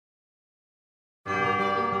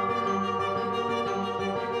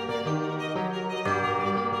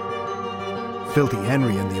Filthy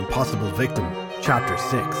Henry and the Impossible Victim, Chapter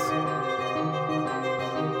 6.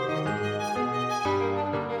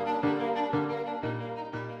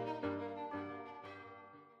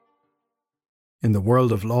 In the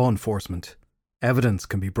world of law enforcement, evidence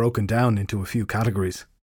can be broken down into a few categories.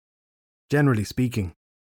 Generally speaking,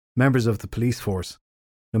 members of the police force,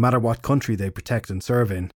 no matter what country they protect and serve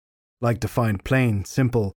in, like to find plain,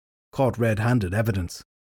 simple, caught red-handed evidence.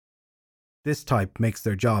 This type makes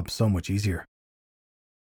their job so much easier.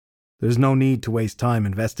 There's no need to waste time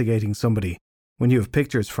investigating somebody when you have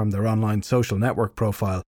pictures from their online social network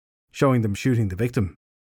profile showing them shooting the victim.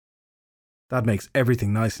 That makes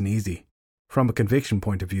everything nice and easy, from a conviction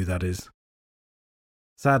point of view, that is.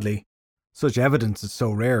 Sadly, such evidence is so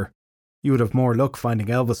rare, you would have more luck finding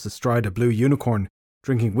Elvis astride a blue unicorn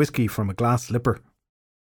drinking whiskey from a glass slipper.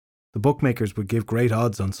 The bookmakers would give great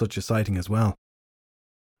odds on such a sighting as well.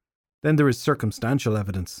 Then there is circumstantial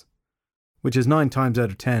evidence, which is 9 times out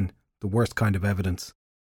of 10 the worst kind of evidence.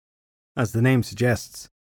 As the name suggests,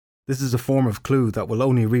 this is a form of clue that will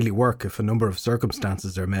only really work if a number of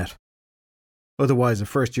circumstances are met. Otherwise, a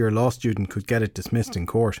first-year law student could get it dismissed in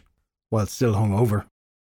court, while still hungover.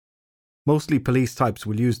 Mostly police types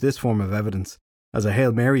will use this form of evidence as a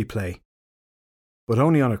Hail Mary play, but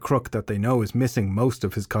only on a crook that they know is missing most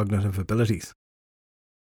of his cognitive abilities.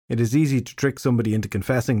 It is easy to trick somebody into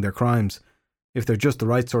confessing their crimes if they're just the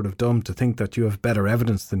right sort of dumb to think that you have better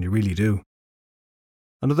evidence than you really do.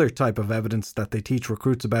 Another type of evidence that they teach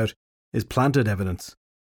recruits about is planted evidence.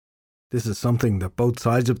 This is something that both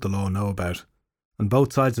sides of the law know about, and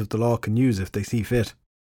both sides of the law can use if they see fit.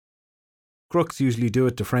 Crooks usually do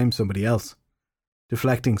it to frame somebody else,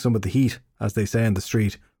 deflecting some of the heat, as they say on the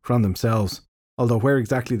street, from themselves, although where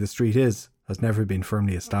exactly the street is has never been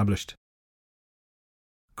firmly established.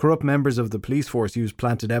 Corrupt members of the police force use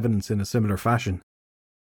planted evidence in a similar fashion.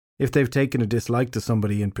 If they've taken a dislike to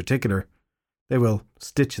somebody in particular, they will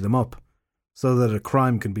stitch them up, so that a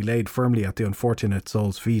crime can be laid firmly at the unfortunate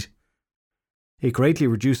soul's feet. It greatly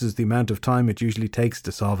reduces the amount of time it usually takes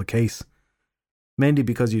to solve a case, mainly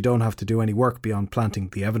because you don't have to do any work beyond planting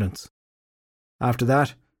the evidence. After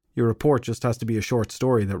that, your report just has to be a short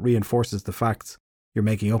story that reinforces the facts you're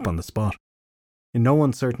making up on the spot. In no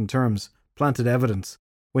uncertain terms, planted evidence,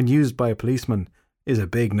 when used by a policeman, is a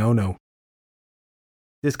big no-no.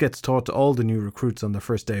 This gets taught to all the new recruits on their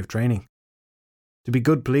first day of training. To be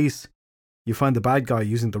good police, you find the bad guy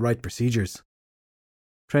using the right procedures.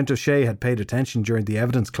 Trent O'Shea had paid attention during the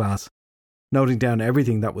evidence class, noting down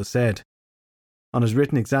everything that was said. On his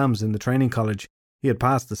written exams in the training college, he had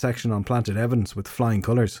passed the section on planted evidence with flying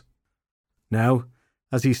colours. Now,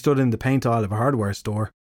 as he stood in the paint aisle of a hardware store,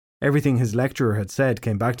 everything his lecturer had said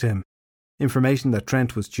came back to him, information that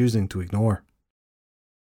Trent was choosing to ignore.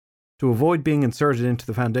 To avoid being inserted into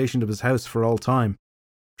the foundation of his house for all time,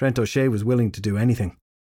 Trent O'Shea was willing to do anything.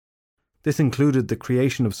 This included the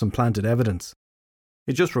creation of some planted evidence.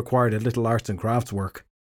 It just required a little arts and crafts work.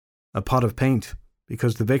 A pot of paint,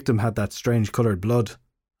 because the victim had that strange coloured blood,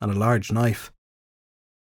 and a large knife.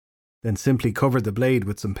 Then simply cover the blade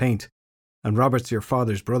with some paint, and Robert's your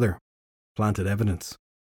father's brother. Planted evidence.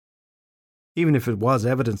 Even if it was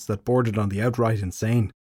evidence that bordered on the outright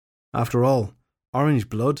insane. After all, orange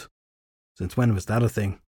blood? Since when was that a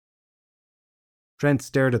thing? Trent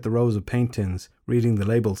stared at the rows of paint tins, reading the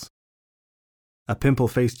labels. A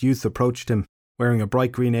pimple-faced youth approached him, wearing a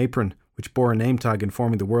bright green apron which bore a name tag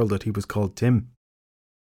informing the world that he was called Tim.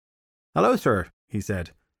 "Hello, sir," he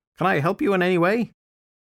said. "Can I help you in any way?"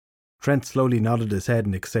 Trent slowly nodded his head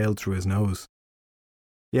and exhaled through his nose.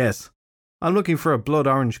 "Yes, I'm looking for a blood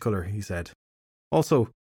orange colour," he said.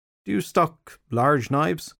 "Also, do you stock large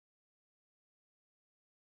knives?"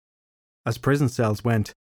 As prison cells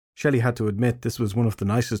went, Shelly had to admit this was one of the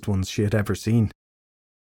nicest ones she had ever seen.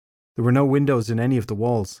 There were no windows in any of the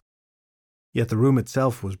walls, yet the room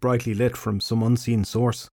itself was brightly lit from some unseen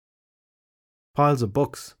source. Piles of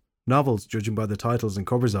books, novels judging by the titles and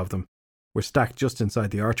covers of them, were stacked just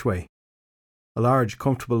inside the archway. A large,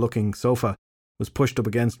 comfortable-looking sofa was pushed up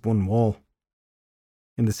against one wall.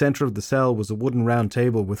 In the centre of the cell was a wooden round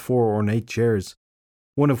table with 4 ornate chairs,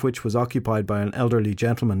 one of which was occupied by an elderly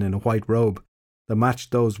gentleman in a white robe that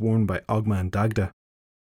matched those worn by Ogma and Dagda.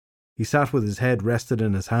 He sat with his head rested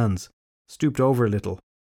in his hands, stooped over a little.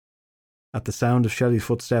 At the sound of Shelly's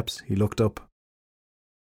footsteps, he looked up.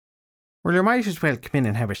 "Well, you might as well come in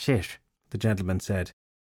and have a sit," the gentleman said,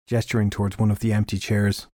 gesturing towards one of the empty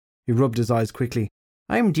chairs. He rubbed his eyes quickly.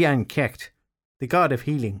 "I'm Dian Cecht, the god of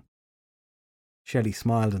healing." Shelly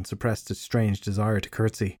smiled and suppressed a strange desire to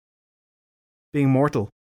curtsy. Being mortal,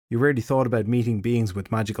 you rarely thought about meeting beings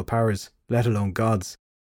with magical powers, let alone gods.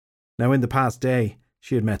 Now in the past day,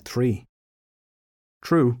 she had met 3.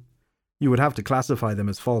 True, you would have to classify them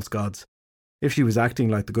as false gods, if she was acting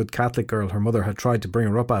like the good Catholic girl her mother had tried to bring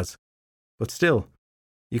her up as. But still,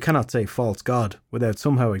 you cannot say false god without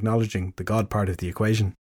somehow acknowledging the god part of the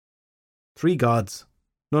equation. 3 gods,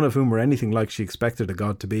 none of whom were anything like she expected a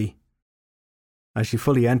god to be. As she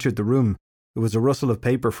fully entered the room, there was a rustle of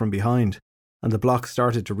paper from behind, and the blocks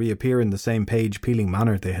started to reappear in the same page-peeling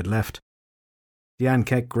manner they had left. Dian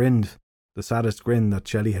Cecht grinned, the saddest grin that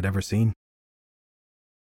Shelly had ever seen.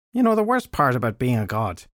 You know, the worst part about being a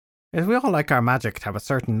god is we all like our magic to have a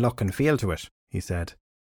certain look and feel to it, he said.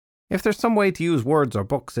 If there's some way to use words or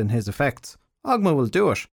books in his effects, Ogma will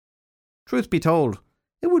do it. Truth be told,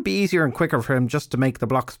 it would be easier and quicker for him just to make the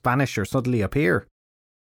blocks vanish or suddenly appear.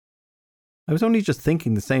 I was only just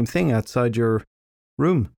thinking the same thing outside your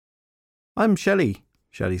room. I'm Shelly,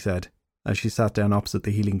 Shelly said, as she sat down opposite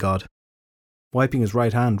the healing god. Wiping his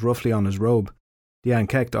right hand roughly on his robe, Dian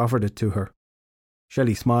Cecht offered it to her.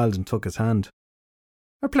 Shelly smiled and took his hand.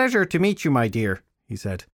 A pleasure to meet you, my dear, he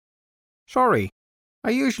said. Sorry,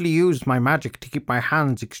 I usually use my magic to keep my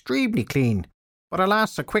hands extremely clean, but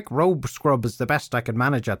alas, a quick robe scrub is the best I can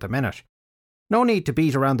manage at the minute. No need to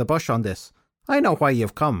beat around the bush on this. I know why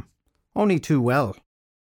you've come. Only too well.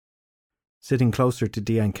 Sitting closer to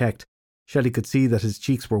Dian Cecht, Shelly could see that his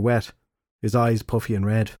cheeks were wet, his eyes puffy and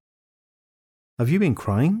red. Have you been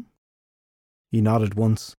crying? He nodded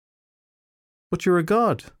once. But you're a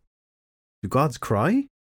god. Do gods cry?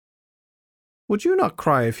 Would you not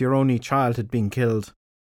cry if your only child had been killed?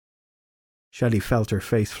 Shelly felt her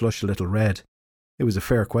face flush a little red. It was a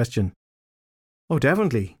fair question. Oh,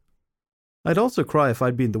 definitely. I'd also cry if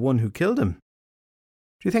I'd been the one who killed him.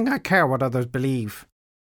 Do you think I care what others believe?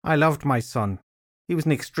 I loved my son. He was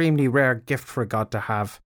an extremely rare gift for a god to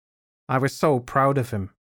have. I was so proud of him.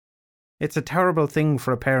 It's a terrible thing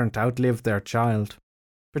for a parent to outlive their child,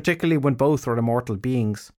 particularly when both are immortal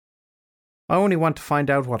beings. I only want to find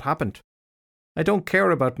out what happened. I don't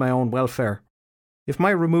care about my own welfare. If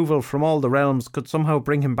my removal from all the realms could somehow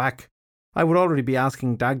bring him back, I would already be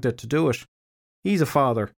asking Dagda to do it. He's a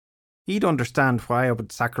father. He'd understand why I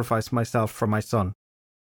would sacrifice myself for my son.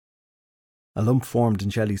 A lump formed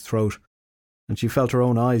in Shelly's throat, and she felt her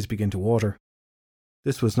own eyes begin to water.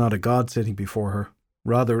 This was not a god sitting before her.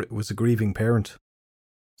 Rather, it was a grieving parent.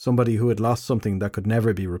 Somebody who had lost something that could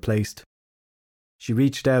never be replaced. She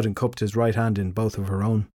reached out and cupped his right hand in both of her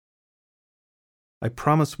own. I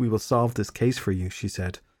promise we will solve this case for you, she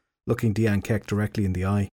said, looking Dian Cecht directly in the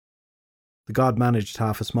eye. The god managed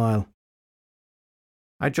half a smile.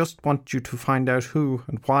 I just want you to find out who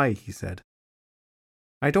and why, he said.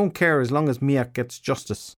 I don't care as long as Miach gets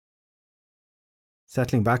justice.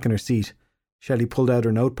 Settling back in her seat, Shelly pulled out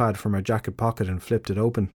her notepad from her jacket pocket and flipped it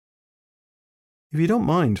open. If you don't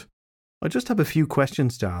mind, I just have a few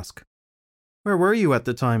questions to ask. Where were you at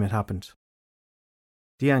the time it happened?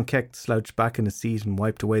 Dian Cecht slouched back in his seat and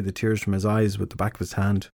wiped away the tears from his eyes with the back of his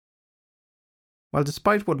hand. Well,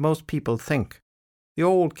 despite what most people think, the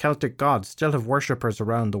old Celtic gods still have worshippers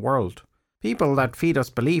around the world. People that feed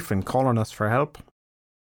us belief and call on us for help.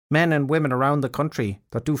 Men and women around the country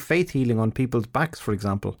that do faith healing on people's backs, for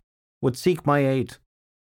example, would seek my aid.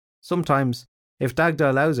 Sometimes, if Dagda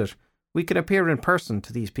allows it, we can appear in person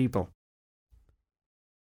to these people.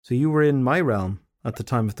 So you were in my realm at the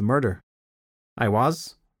time of the murder? I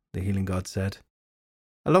was, the healing god said.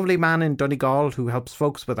 A lovely man in Donegal who helps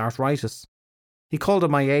folks with arthritis. He called on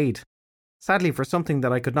my aid, sadly for something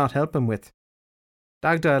that I could not help him with.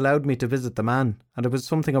 Dagda allowed me to visit the man, and it was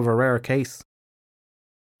something of a rare case.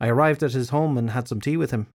 I arrived at his home and had some tea with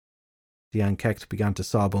him. Dian Cecht began to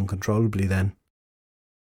sob uncontrollably then.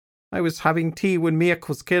 I was having tea when Miach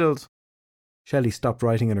was killed. Shelly stopped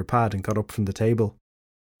writing in her pad and got up from the table.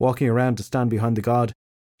 Walking around to stand behind the god,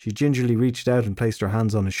 she gingerly reached out and placed her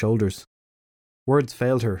hands on his shoulders. Words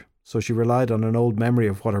failed her, so she relied on an old memory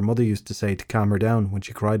of what her mother used to say to calm her down when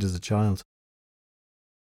she cried as a child.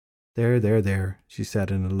 There, she said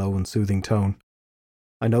in a low and soothing tone.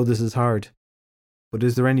 I know this is hard, but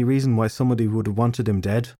is there any reason why somebody would have wanted him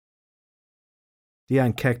dead?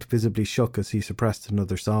 Dian Cecht visibly shook as he suppressed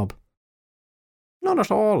another sob. None at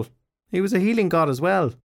all. He was a healing god as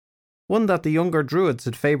well. One that the younger druids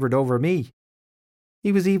had favoured over me.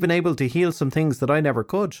 He was even able to heal some things that I never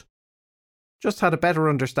could. Just had a better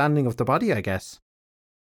understanding of the body, I guess.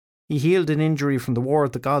 He healed an injury from the War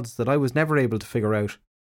of the Gods that I was never able to figure out,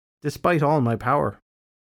 despite all my power.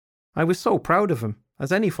 I was so proud of him,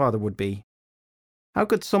 as any father would be. How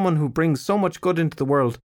could someone who brings so much good into the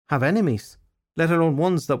world have enemies, let alone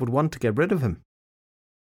ones that would want to get rid of him?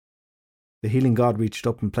 The healing god reached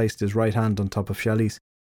up and placed his right hand on top of Shelly's.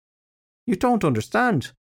 You don't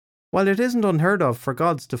understand. While it isn't unheard of for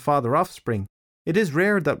gods to father offspring, it is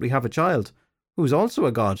rare that we have a child who is also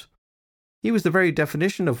a god. He was the very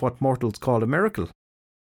definition of what mortals call a miracle.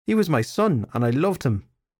 He was my son, and I loved him."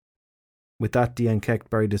 With that, Dian Cecht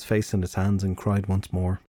buried his face in his hands and cried once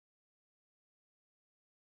more.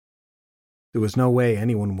 There was no way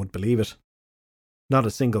anyone would believe it. Not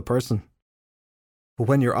a single person. But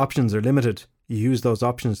when your options are limited, you use those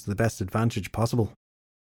options to the best advantage possible.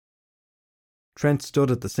 Trent stood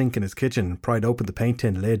at the sink in his kitchen and pried open the paint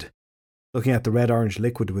tin lid, looking at the red-orange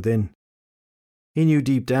liquid within. He knew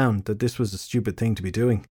deep down that this was a stupid thing to be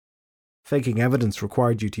doing. Faking evidence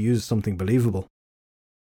required you to use something believable.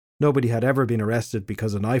 Nobody had ever been arrested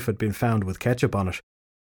because a knife had been found with ketchup on it.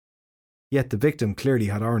 Yet the victim clearly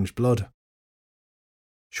had orange blood.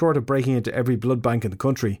 Short of breaking into every blood bank in the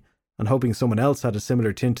country and hoping someone else had a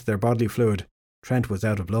similar tint to their bodily fluid, Trent was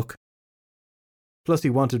out of luck. Plus, he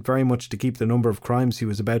wanted very much to keep the number of crimes he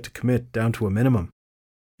was about to commit down to a minimum,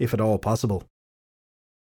 if at all possible.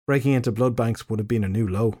 Breaking into blood banks would have been a new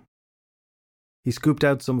low. He scooped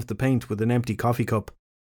out some of the paint with an empty coffee cup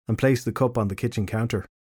and placed the cup on the kitchen counter.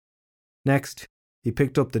 Next, he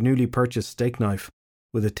picked up the newly purchased steak knife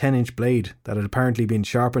with a 10-inch blade that had apparently been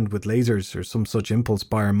sharpened with lasers or some such impulse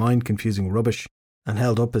buyer mind-confusing rubbish, and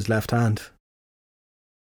held up his left hand.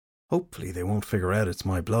 Hopefully they won't figure out it's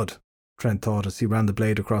my blood, Trent thought as he ran the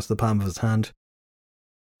blade across the palm of his hand.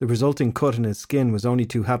 The resulting cut in his skin was only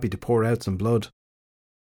too happy to pour out some blood.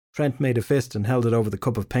 Trent made a fist and held it over the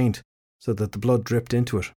cup of paint so that the blood dripped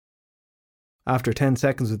into it. After 10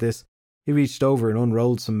 seconds of this, he reached over and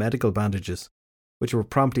unrolled some medical bandages, which were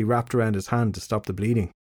promptly wrapped around his hand to stop the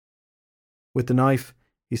bleeding. With the knife,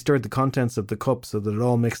 he stirred the contents of the cup so that it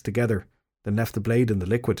all mixed together, then left the blade in the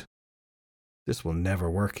liquid. "This will never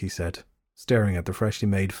work," he said, staring at the freshly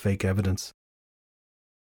made fake evidence.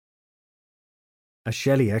 As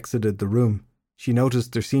Shelly exited the room, she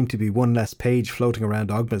noticed there seemed to be one less page floating around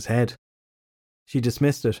Ogma's head. She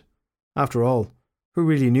dismissed it. After all, who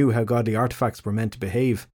really knew how godly artefacts were meant to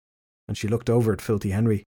behave? And she looked over at Filthy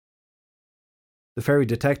Henry. The fairy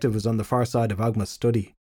detective was on the far side of Ogma's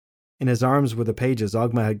study. In his arms were the pages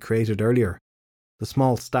Ogma had created earlier, the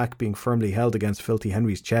small stack being firmly held against Filthy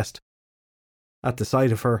Henry's chest. At the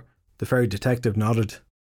sight of her, the fairy detective nodded.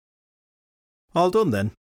 "All done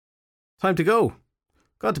then. Time to go.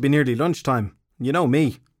 Got to be nearly lunchtime. You know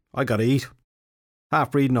me, I gotta eat.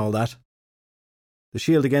 Half reading all that. The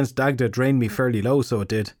shield against Dagda drained me fairly low, so it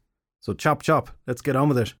did. So chop chop, let's get on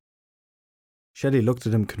with it." Shelly looked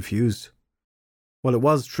at him confused. While it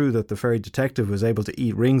was true that the fairy detective was able to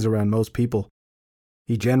eat rings around most people,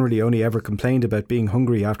 he generally only ever complained about being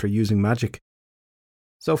hungry after using magic.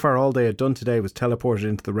 So far all they had done today was teleported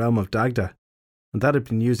into the realm of Dagda, and that had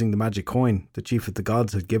been using the magic coin the chief of the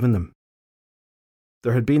gods had given them.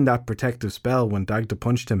 There had been that protective spell when Dagda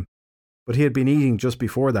punched him, but he had been eating just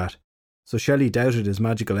before that, so Shelly doubted his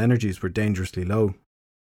magical energies were dangerously low.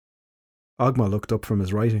 Ogma looked up from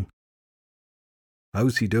his writing.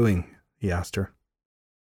 "How's he doing?" he asked her.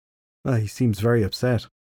 "He seems very upset,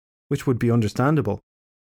 which would be understandable.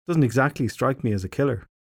 Doesn't exactly strike me as a killer."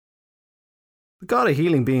 "The god of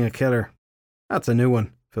healing being a killer. That's a new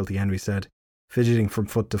one," Filthy Henry said, fidgeting from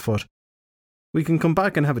foot to foot. "We can come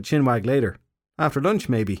back and have a chinwag later. After lunch,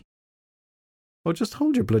 maybe." "Oh, just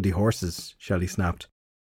hold your bloody horses," Shelly snapped.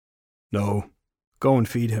 "No, go and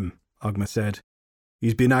feed him," Ogma said.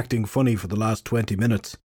 "He's been acting funny for the last 20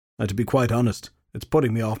 minutes, and to be quite honest, it's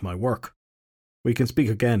putting me off my work. We can speak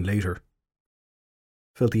again later."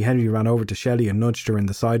 Filthy Henry ran over to Shelly and nudged her in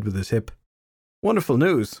the side with his hip. "Wonderful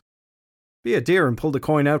news. Be a dear and pull the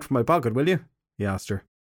coin out from my pocket, will you?" he asked her,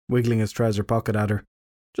 wiggling his trouser pocket at her.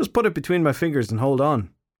 "Just put it between my fingers and hold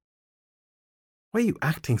on." "Why are you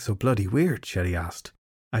acting so bloody weird?" Shelly asked,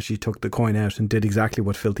 as she took the coin out and did exactly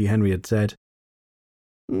what Filthy Henry had said.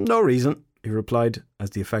 "No reason," he replied, as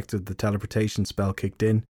the effect of the teleportation spell kicked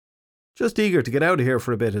in. "Just eager to get out of here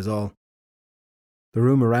for a bit is all." The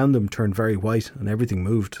room around them turned very white and everything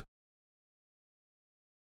moved.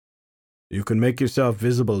 "You can make yourself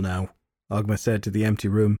visible now," Ogma said to the empty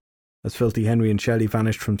room, as Filthy Henry and Shelly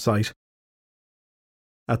vanished from sight.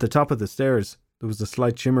 At the top of the stairs, there was a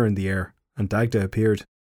slight shimmer in the air, and Dagda appeared.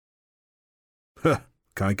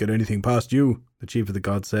 "Can't get anything past you," the chief of the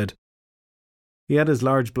gods said. He had his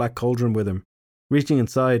large black cauldron with him. Reaching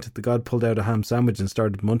inside, the god pulled out a ham sandwich and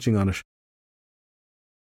started munching on it.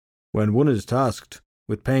 "When one is tasked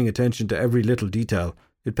with paying attention to every little detail,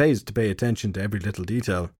 it pays to pay attention to every little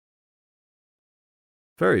detail."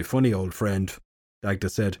 "Very funny, old friend," Dagda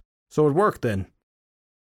said. "So it worked then?"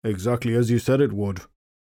 "Exactly as you said it would."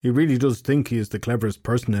 He really does think he is the cleverest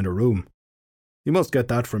person in a room. He must get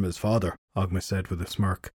that from his father, Ogma said with a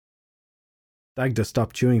smirk. Dagda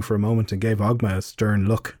stopped chewing for a moment and gave Ogma a stern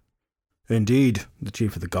look. Indeed, the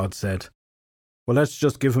chief of the gods said. Well, let's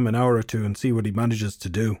just give him an hour or two and see what he manages to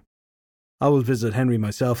do. I will visit Henry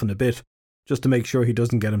myself in a bit, just to make sure he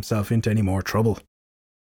doesn't get himself into any more trouble.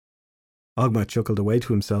 Ogma chuckled away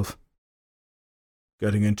to himself.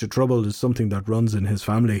 Getting into trouble is something that runs in his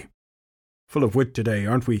family. Full of wit today,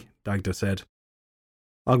 aren't we? Dagda said.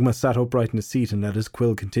 Ogma sat upright in his seat and let his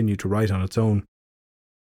quill continue to write on its own.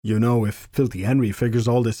 You know, if Filthy Henry figures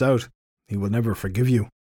all this out, he will never forgive you.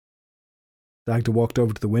 Dagda walked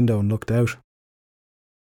over to the window and looked out.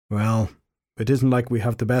 Well, it isn't like we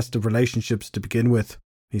have the best of relationships to begin with,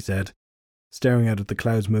 he said, staring out at the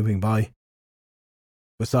clouds moving by.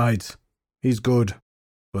 Besides, he's good,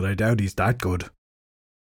 but I doubt he's that good.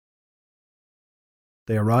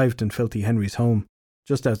 They arrived in Filthy Henry's home,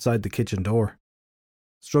 just outside the kitchen door.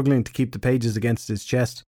 Struggling to keep the pages against his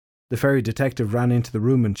chest, the fairy detective ran into the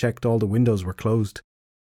room and checked all the windows were closed.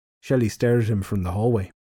 Shelly stared at him from the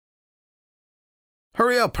hallway.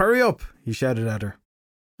 Hurry up, he shouted at her.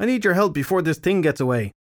 I need your help before this thing gets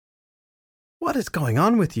away. What is going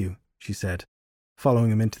on with you? She said, following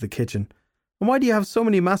him into the kitchen. And why do you have so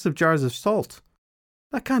many massive jars of salt?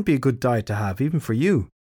 That can't be a good diet to have, even for you.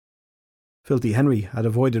 Filthy Henry had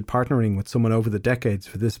avoided partnering with someone over the decades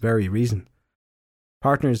for this very reason.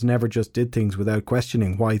 Partners never just did things without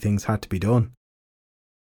questioning why things had to be done.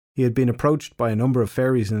 He had been approached by a number of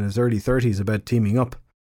fairies in his early 30s about teaming up,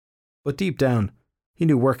 but deep down, he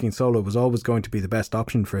knew working solo was always going to be the best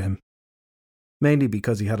option for him, mainly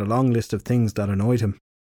because he had a long list of things that annoyed him.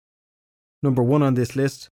 Number one on this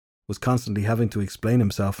list was constantly having to explain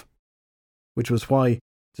himself, which was why,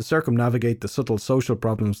 to circumnavigate the subtle social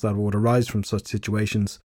problems that would arise from such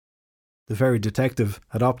situations, the fairy detective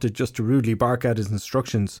had opted just to rudely bark out his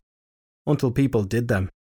instructions until people did them,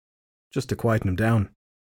 just to quieten him down.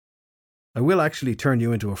 I will actually turn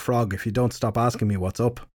you into a frog if you don't stop asking me what's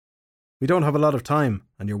up. We don't have a lot of time,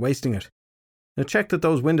 and you're wasting it. Now check that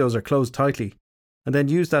those windows are closed tightly, and then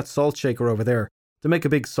use that salt shaker over there to make a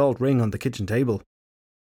big salt ring on the kitchen table.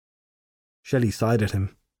 Shelly sighed at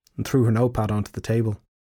him and threw her notepad onto the table.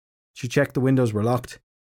 She checked the windows were locked,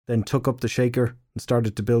 then took up the shaker and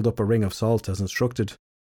started to build up a ring of salt as instructed.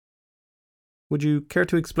 Would you care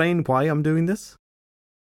to explain why I'm doing this?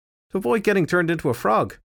 To avoid getting turned into a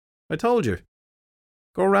frog. I told you.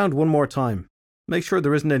 Go around one more time. Make sure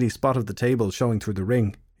there isn't any spot of the table showing through the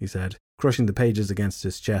ring, he said, crushing the pages against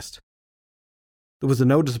his chest. There was a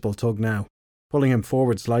noticeable tug now, pulling him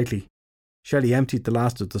forward slightly. Shelly emptied the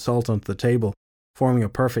last of the salt onto the table, forming a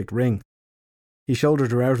perfect ring. He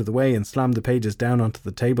shouldered her out of the way and slammed the pages down onto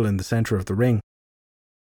the table in the centre of the ring.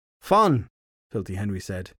 Fun, Filthy Henry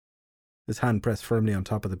said, his hand pressed firmly on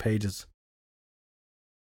top of the pages.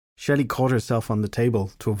 Shelly caught herself on the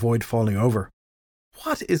table to avoid falling over.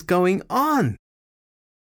 What is going on?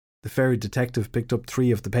 The fairy detective picked up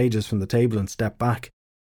 3 of the pages from the table and stepped back,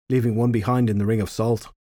 leaving one behind in the ring of salt.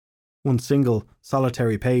 One single,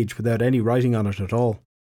 solitary page without any writing on it at all.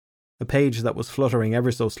 A page that was fluttering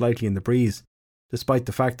ever so slightly in the breeze, despite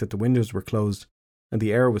the fact that the windows were closed and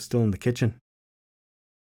the air was still in the kitchen.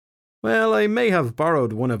 Well, I may have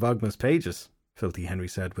borrowed one of Ogma's pages, Filthy Henry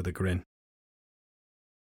said with a grin.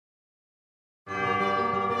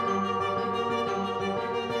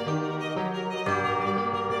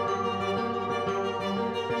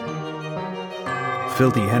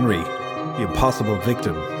 Filthy Henry, The Impossible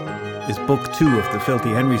Victim, is Book 2 of the Filthy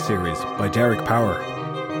Henry series by Derek Power.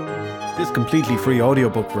 This completely free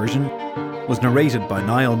audiobook version was narrated by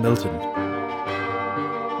Niall Milton.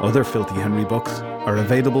 Other Filthy Henry books are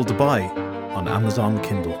available to buy on Amazon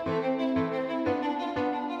Kindle.